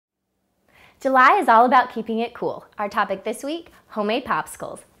July is all about keeping it cool. Our topic this week, homemade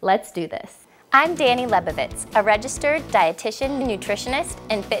popsicles. Let's do this. I'm Dani Lebovitz, a registered dietitian, nutritionist,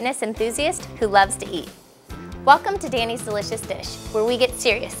 and fitness enthusiast who loves to eat. Welcome to Dani's Delicious Dish, where we get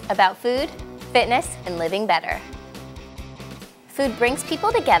serious about food, fitness, and living better. Food brings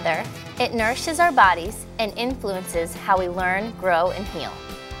people together, it nourishes our bodies, and influences how we learn, grow, and heal.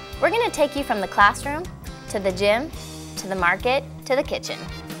 We're gonna take you from the classroom, to the gym, to the market, to the kitchen.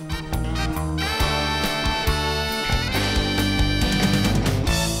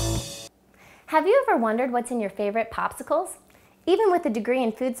 Have you ever wondered what's in your favorite popsicles? Even with a degree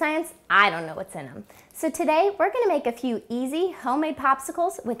in food science, I don't know what's in them. So today, we're gonna make a few easy homemade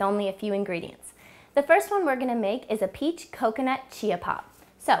popsicles with only a few ingredients. The first one we're gonna make is a peach coconut chia pop.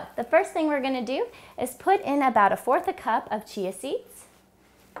 So the first thing we're gonna do is put in about 1/4 cup of chia seeds,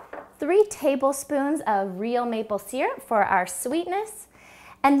 3 tablespoons of real maple syrup for our sweetness,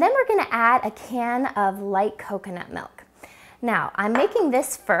 and then we're gonna add a can of light coconut milk. Now, I'm making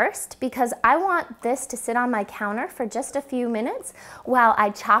this first because I want this to sit on my counter for just a few minutes while I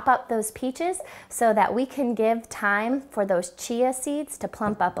chop up those peaches so that we can give time for those chia seeds to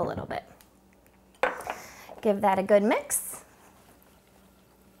plump up a little bit. Give that a good mix.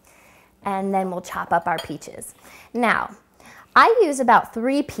 And then we'll chop up our peaches. Now, I use about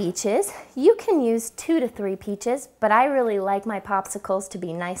 3 peaches. You can use 2 to 3 peaches, but I really like my popsicles to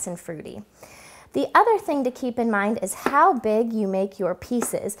be nice and fruity. The other thing to keep in mind is how big you make your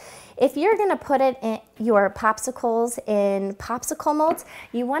pieces. If you're gonna put your popsicles in popsicle molds,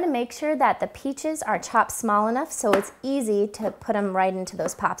 you wanna make sure that the peaches are chopped small enough so it's easy to put them right into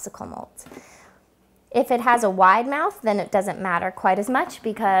those popsicle molds. If it has a wide mouth, then it doesn't matter quite as much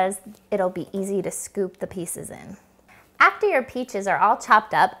because it'll be easy to scoop the pieces in. After your peaches are all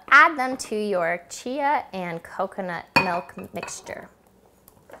chopped up, add them to your chia and coconut milk mixture.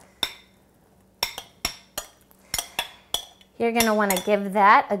 You're gonna wanna give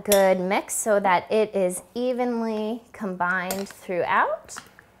that a good mix so that it is evenly combined throughout.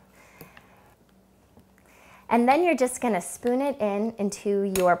 And then you're just gonna spoon it into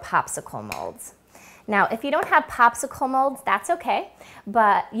your popsicle molds. Now, if you don't have popsicle molds, that's okay,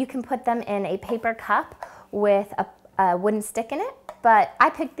 but you can put them in a paper cup with a wooden stick in it. But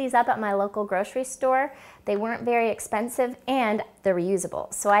I picked these up at my local grocery store. They weren't very expensive and they're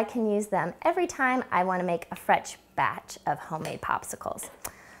reusable, so I can use them every time I want to make a fresh batch of homemade popsicles.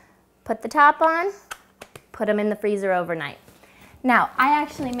 Put the top on, put them in the freezer overnight. Now, I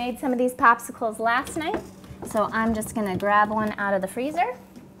actually made some of these popsicles last night, so I'm just gonna grab one out of the freezer.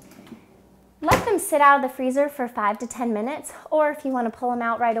 Let them sit out of the freezer for 5 to 10 minutes, or if you want to pull them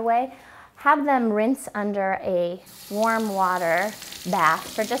out right away, have them rinse under a warm water bath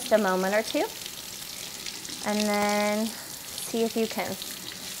for just a moment or two. And then see if you can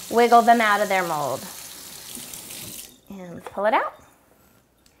wiggle them out of their mold. And pull it out.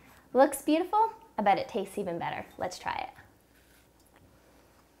 Looks beautiful. I bet it tastes even better. Let's try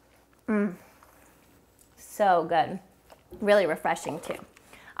it. So good. Really refreshing too.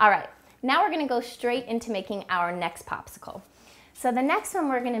 All right, now we're gonna go straight into making our next popsicle. So the next one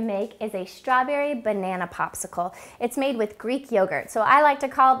we're gonna make is a strawberry banana popsicle. It's made with Greek yogurt, so I like to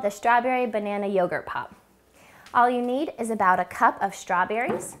call it the strawberry banana yogurt pop. All you need is about 1 cup of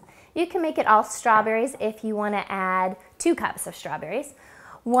strawberries. You can make it all strawberries if you wanna add 2 cups of strawberries.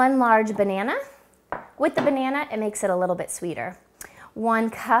 1 large banana. With the banana, it makes it a little bit sweeter. 1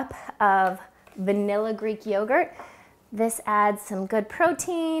 cup of vanilla Greek yogurt. This adds some good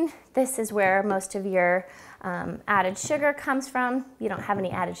protein. This is where most of your added sugar comes from. You don't have any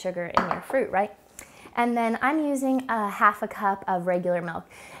added sugar in your fruit, right? And then I'm using 1/2 cup of regular milk.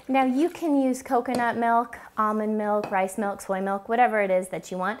 Now you can use coconut milk, almond milk, rice milk, soy milk, whatever it is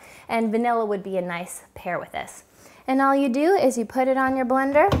that you want. And vanilla would be a nice pair with this. And all you do is you put it on your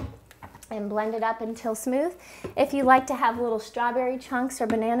blender and blend it up until smooth. If you like to have little strawberry chunks or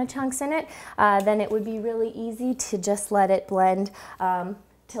banana chunks in it, then it would be really easy to just let it blend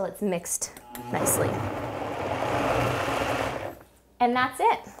till it's mixed nicely. And that's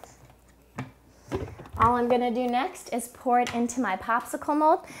it. All I'm gonna do next is pour it into my popsicle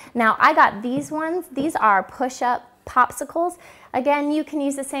mold. Now I got these ones. These are push-up popsicles. Again, you can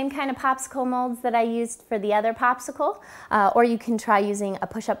use the same kind of popsicle molds that I used for the other popsicle, or you can try using a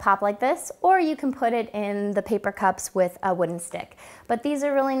push-up pop like this, or you can put it in the paper cups with a wooden stick. But these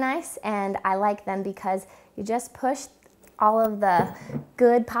are really nice, and I like them because you just push all of the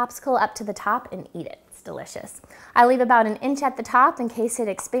good popsicle up to the top and eat it. It's delicious. I leave about 1 inch at the top in case it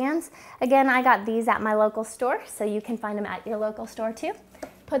expands. Again, I got these at my local store, so you can find them at your local store too.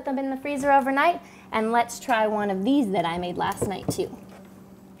 Put them in the freezer overnight, and let's try one of these that I made last night too.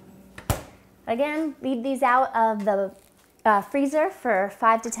 Again, leave these out of the freezer for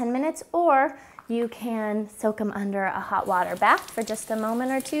 5 to 10 minutes, or you can soak them under a hot water bath for just a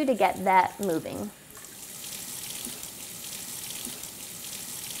moment or two to get that moving.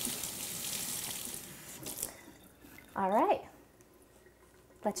 All right,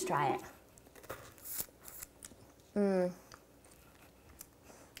 let's try it.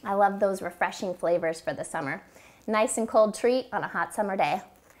 I love those refreshing flavors for the summer. Nice and cold treat on a hot summer day.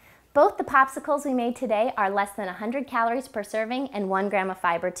 Both the popsicles we made today are less than 100 calories per serving and 1 gram of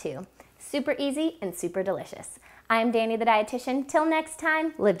fiber too. Super easy and super delicious. I'm Dani the dietitian. Till next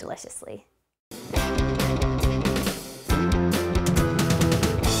time, live deliciously.